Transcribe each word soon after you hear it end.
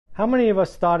How many of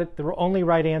us thought the only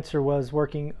right answer was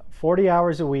working 40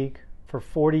 hours a week for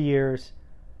 40 years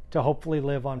to hopefully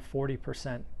live on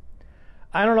 40%?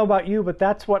 I don't know about you, but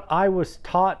that's what I was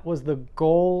taught was the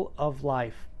goal of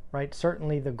life, right?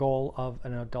 Certainly the goal of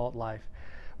an adult life.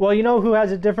 Well, you know who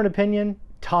has a different opinion?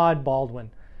 Todd Baldwin.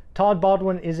 Todd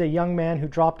Baldwin is a young man who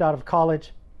dropped out of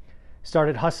college,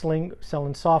 started hustling,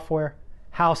 selling software,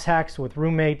 house hacks with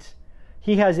roommates.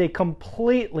 He has a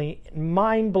completely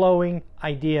mind-blowing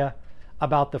idea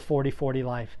about the 40-40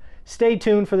 life. Stay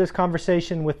tuned for this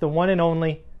conversation with the one and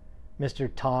only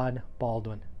Mr. Todd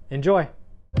Baldwin. Enjoy.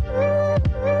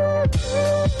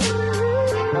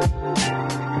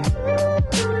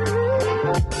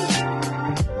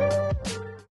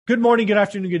 Good morning, good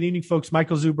afternoon, good evening, folks.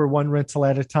 Michael Zuber, one rental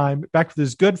at a time. Back with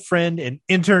his good friend and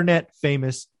internet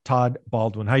famous Todd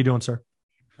Baldwin. How you doing, sir?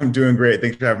 I'm doing great.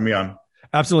 Thanks for having me on.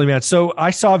 Absolutely, man. So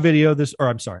I saw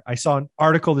I saw an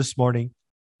article this morning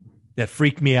that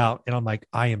freaked me out. And I'm like,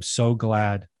 I am so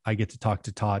glad I get to talk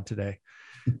to Todd today.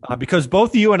 Because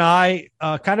both you and I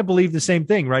kind of believe the same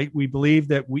thing, right? We believe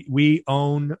that we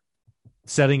own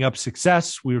setting up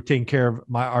success. We were taking care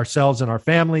of ourselves and our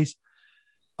families.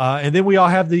 And then we all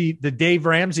have the Dave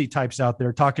Ramsey types out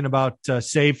there talking about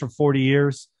save for 40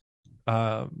 years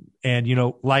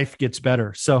and, life gets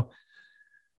better. So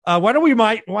why don't you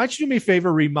do me a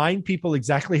favor, remind people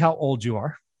exactly how old you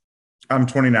are. I'm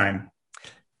 29.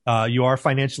 You are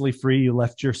financially free. You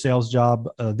left your sales job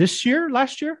last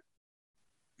year?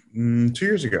 2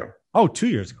 years ago. Oh, 2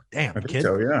 years ago. Damn, I think kid.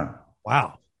 so, yeah.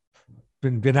 Wow.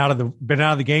 Been out of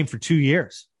the game for 2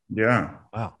 years. Yeah.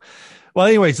 Wow. Well,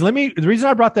 anyways, the reason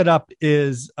I brought that up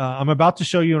is I'm about to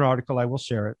show you an article. I will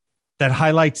share it that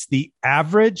highlights the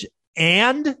average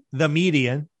and the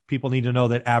median. People need to know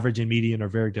that average and median are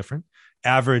very different.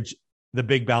 Average, the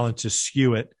big balance is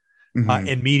skew it,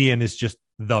 and median is just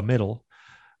the middle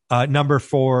number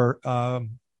for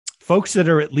folks that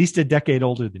are at least a decade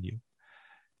older than you.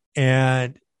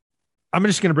 And I'm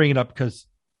just going to bring it up because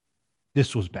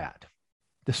this was bad.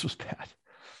 This was bad.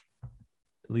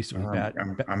 At least it was bad.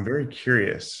 I'm very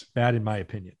curious. Bad in my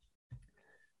opinion.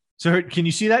 So can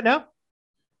you see that now?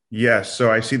 Yes. So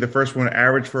I see the first one,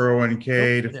 average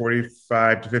 401k to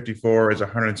 45 to 54 is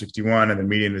 161 and the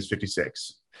median is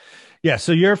 56. Yeah.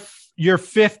 So you're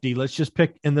 50. Let's just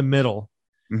pick in the middle.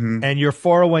 And your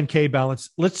 401k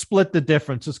balance, let's split the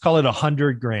difference. Let's call it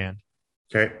 $100,000.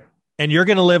 Okay. And you're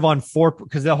going to live on 4%,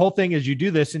 because the whole thing is you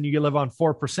do this and you live on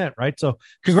 4%, right? So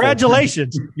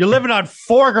congratulations. You're living on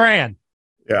 $4,000.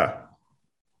 Yeah.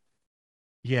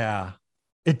 Yeah.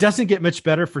 It doesn't get much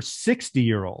better for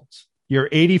 60-year-olds. You're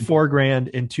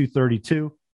 84,000 and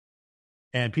 232.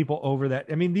 And people over that.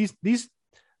 I mean, these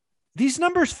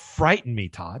numbers frighten me,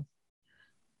 Todd.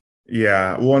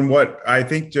 Yeah. Well, and what I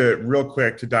think real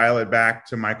quick to dial it back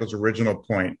to Michael's original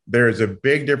point, there is a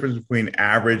big difference between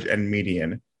average and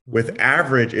median. With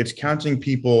average, it's counting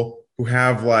people who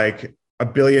have like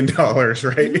 $1 billion,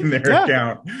 right, in their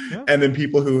account, and then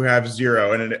people who have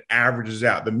zero, and it averages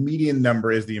out. The median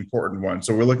number is the important one.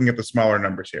 So we're looking at the smaller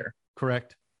numbers here.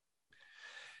 Correct.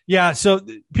 Yeah. So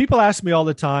people ask me all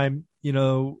the time,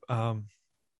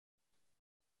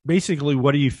 basically,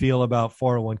 what do you feel about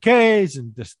 401ks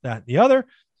and this, that, and the other?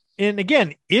 And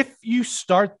again, if you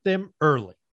start them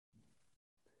early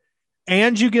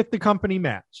and you get the company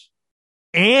match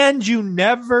and you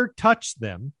never touch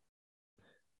them,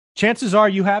 chances are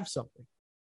you have something.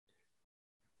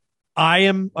 I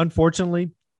am,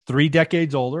 unfortunately, 3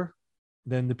 decades older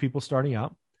than the people starting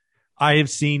out. I have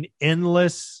seen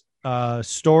endless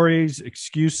stories,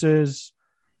 excuses,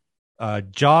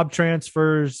 job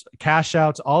transfers, cash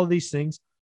outs, all of these things.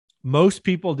 Most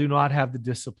people do not have the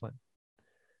discipline.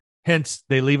 Hence,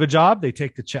 they leave a job, they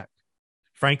take the check.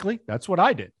 Frankly, that's what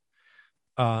I did.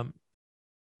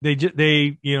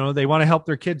 They want to help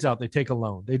their kids out. They take a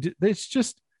loan. It's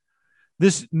just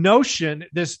this notion,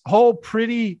 this whole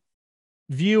pretty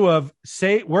view of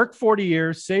work 40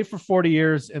 years, save for 40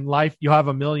 years in life, you'll have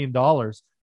 $1 million.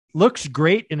 Looks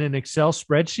great in an Excel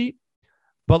spreadsheet,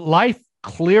 but life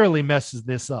clearly messes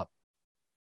this up.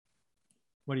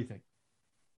 What do you think?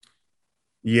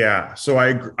 Yeah. So I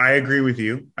agree with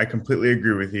you. I completely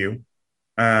agree with you.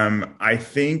 I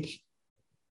think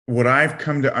what I've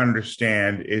come to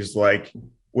understand is like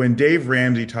when Dave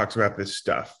Ramsey talks about this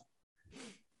stuff,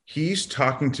 he's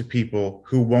talking to people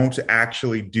who won't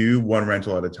actually do one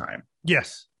rental at a time.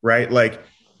 Yes. Right. Like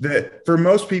for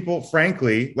most people,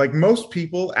 frankly, like most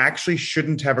people actually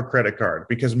shouldn't have a credit card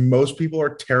because most people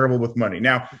are terrible with money.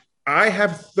 Now, I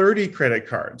have 30 credit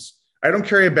cards. I don't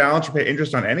carry a balance or pay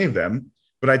interest on any of them,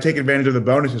 but I take advantage of the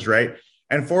bonuses, right?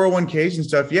 And 401ks and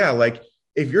stuff. Yeah. Like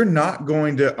if you're not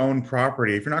going to own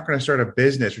property, if you're not going to start a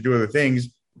business or do other things,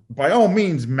 by all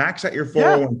means, max out your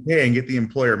 401k and get the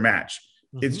employer match.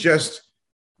 Mm-hmm. It's just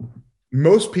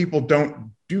most people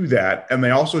don't do that. And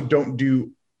they also don't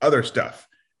do other stuff.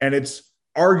 And it's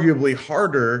arguably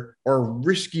harder or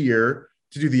riskier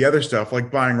to do the other stuff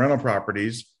like buying rental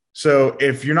properties. So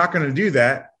if you're not going to do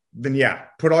that, then yeah,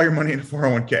 put all your money in a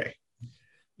 401k.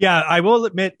 Yeah, I will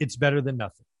admit it's better than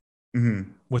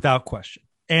nothing, without question.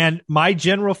 And my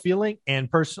general feeling and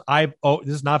this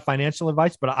is not financial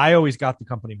advice, but I always got the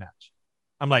company match.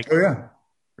 I'm like, oh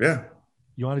yeah.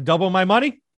 You want to double my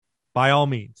money? By all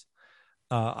means.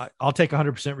 I'll take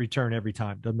 100% return every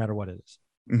time. Doesn't matter what it is.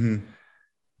 Mm-hmm.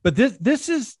 But this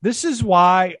is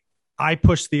why I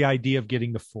push the idea of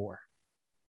getting to 4.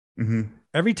 Mm-hmm.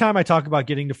 Every time I talk about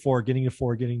getting to 4,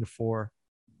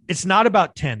 it's not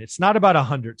about 10. It's not about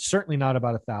 100. Certainly not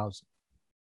about 1,000.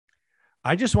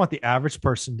 I just want the average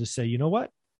person to say, you know what?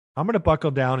 I'm going to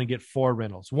buckle down and get 4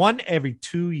 rentals, 1 every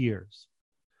 2 years.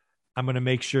 I'm going to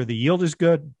make sure the yield is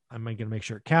good. I'm going to make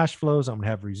sure it cash flows. I'm going to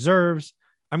have reserves.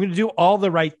 I'm going to do all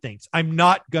the right things. I'm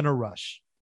not going to rush.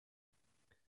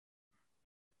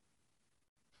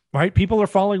 Right? People are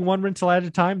following 1 rental at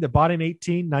a time. They bought in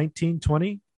 18, 19,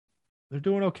 20. They're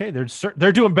doing okay.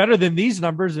 They're doing better than these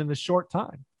numbers in a short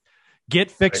time. Get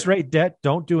fixed rate debt.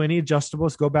 Don't do any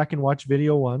adjustables. Go back and watch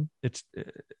video 1. It's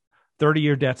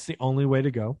 30-year debt's the only way to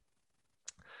go.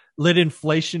 Let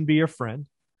inflation be your friend.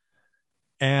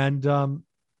 And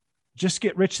just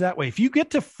get rich that way. If you get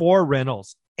to 4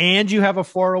 rentals and you have a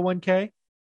 401k,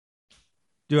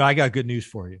 dude, I got good news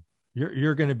for you.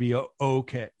 You're going to be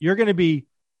okay. You're going to be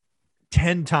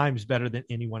 10 times better than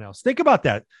anyone else. Think about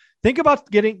that. Think about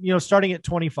starting at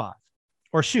 25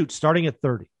 or starting at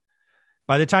 30.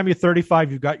 By the time you're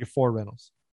 35, you've got your 4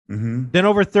 rentals. Mm-hmm. Then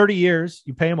over 30 years,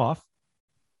 you pay them off.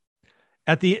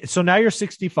 So now you're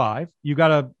 65. You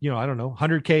got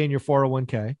 100K in your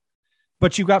 401k,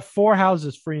 but you got 4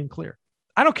 houses free and clear.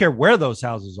 I don't care where those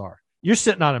houses are. You're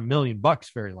sitting on $1 million,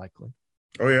 very likely.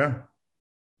 Oh yeah.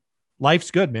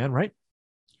 Life's good, man. Right?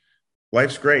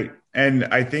 Life's great. And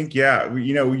I think,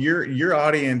 your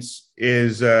audience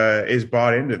is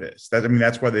bought into this.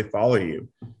 That's why they follow you.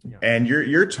 Yeah. And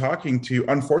you're talking to,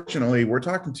 unfortunately, we're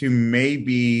talking to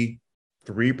maybe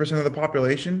 3% of the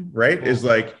population, right? Oh. Is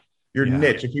like your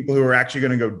niche of people who are actually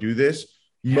going to go do this.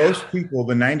 Yeah. Most people,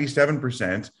 the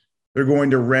 97%, they're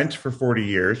going to rent for 40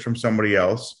 years from somebody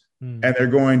else. And they're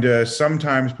going to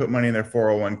sometimes put money in their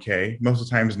 401k, most of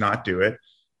the times not do it.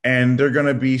 And they're going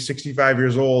to be 65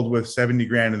 years old with 70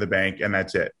 grand in the bank. And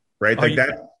that's it. Right.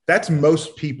 That's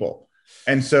most people.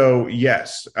 And so,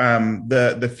 yes,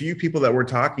 the few people that we're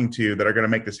talking to that are going to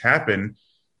make this happen,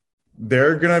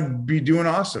 they're going to be doing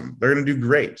awesome. They're going to do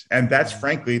great. And that's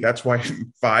frankly, that's why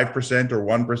 5% or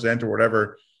 1% or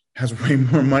whatever has way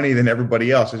more money than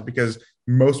everybody else, is because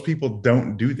most people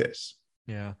don't do this.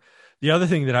 Yeah. The other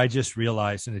thing that I just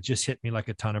realized, and it just hit me like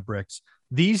a ton of bricks,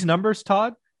 these numbers,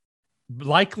 Todd,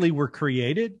 likely were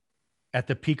created at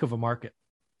the peak of a market.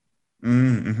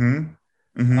 Mm-hmm.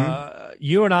 Mm-hmm.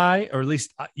 You and I, or at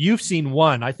least you've seen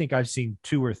one, I think I've seen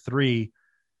 2 or 3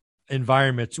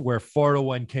 environments where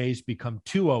 401ks become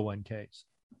 201ks.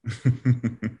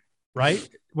 Right?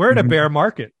 We're in a bear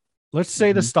market. Let's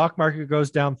say the stock market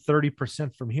goes down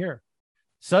 30% from here.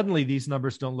 Suddenly these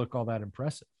numbers don't look all that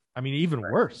impressive. I mean, even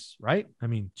worse, right? I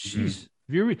mean, geez,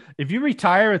 if you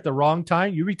retire at the wrong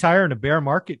time, you retire in a bear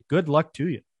market, good luck to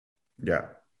you. Yeah.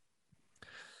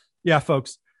 Yeah,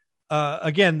 folks.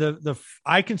 Again,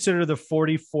 I consider the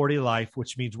 40-40 life,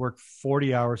 which means work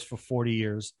 40 hours for 40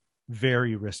 years,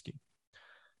 very risky.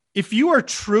 If you are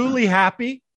truly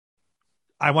happy,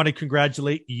 I want to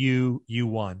congratulate you. You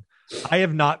won. I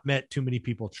have not met too many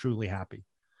people truly happy.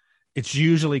 It's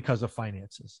usually because of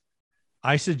finances.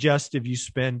 I suggest if you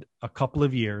spend a couple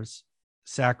of years,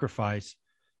 sacrifice,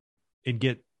 and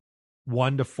get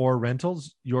 1 to 4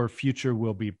 rentals, your future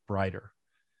will be brighter.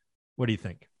 What do you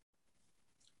think?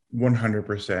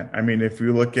 100%. I mean, if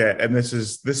you look at, and this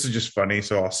is just funny,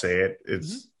 so I'll say it.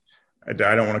 It's I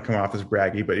don't want to come off as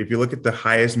braggy, but if you look at the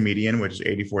highest median, which is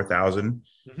 84,000,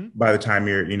 by the time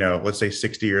you're, let's say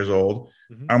 60 years old,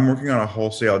 I'm working on a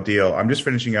wholesale deal. I'm just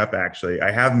finishing up, actually.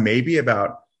 I have maybe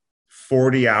about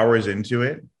 40 hours into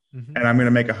it, and I'm going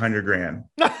to make 100 grand.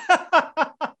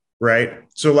 Right.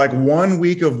 So like 1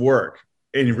 week of work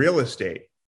in real estate,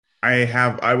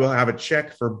 I will have a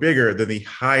check for bigger than the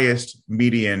highest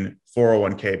median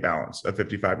 401k balance of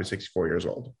 55 to 64 years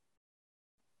old.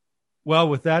 Well,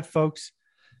 with that, folks,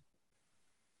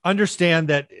 understand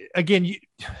that, again,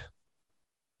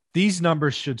 these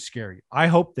numbers should scare you. I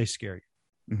hope they scare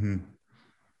you.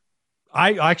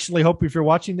 I actually hope if you're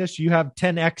watching this, you have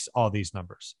 10x all these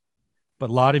numbers, but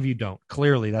a lot of you don't.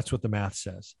 Clearly, that's what the math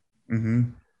says. Mm-hmm.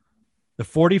 The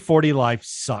 40-40 life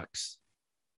sucks.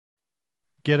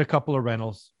 Get a couple of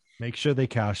rentals, make sure they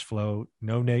cash flow,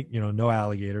 no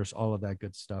alligators, all of that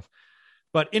good stuff.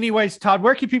 But anyways, Todd,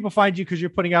 where can people find you? Because you're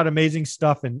putting out amazing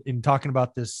stuff and in talking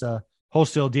about this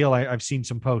wholesale deal. I've seen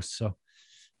some posts, so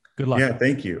good luck. Yeah,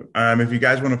 thank you. If you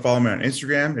guys want to follow me on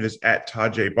Instagram, it is at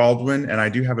Todd J. Baldwin. And I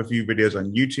do have a few videos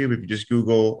on YouTube. If you just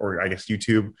Google, or I guess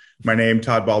YouTube, my name,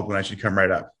 Todd Baldwin, I should come right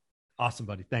up. Awesome,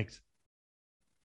 buddy. Thanks.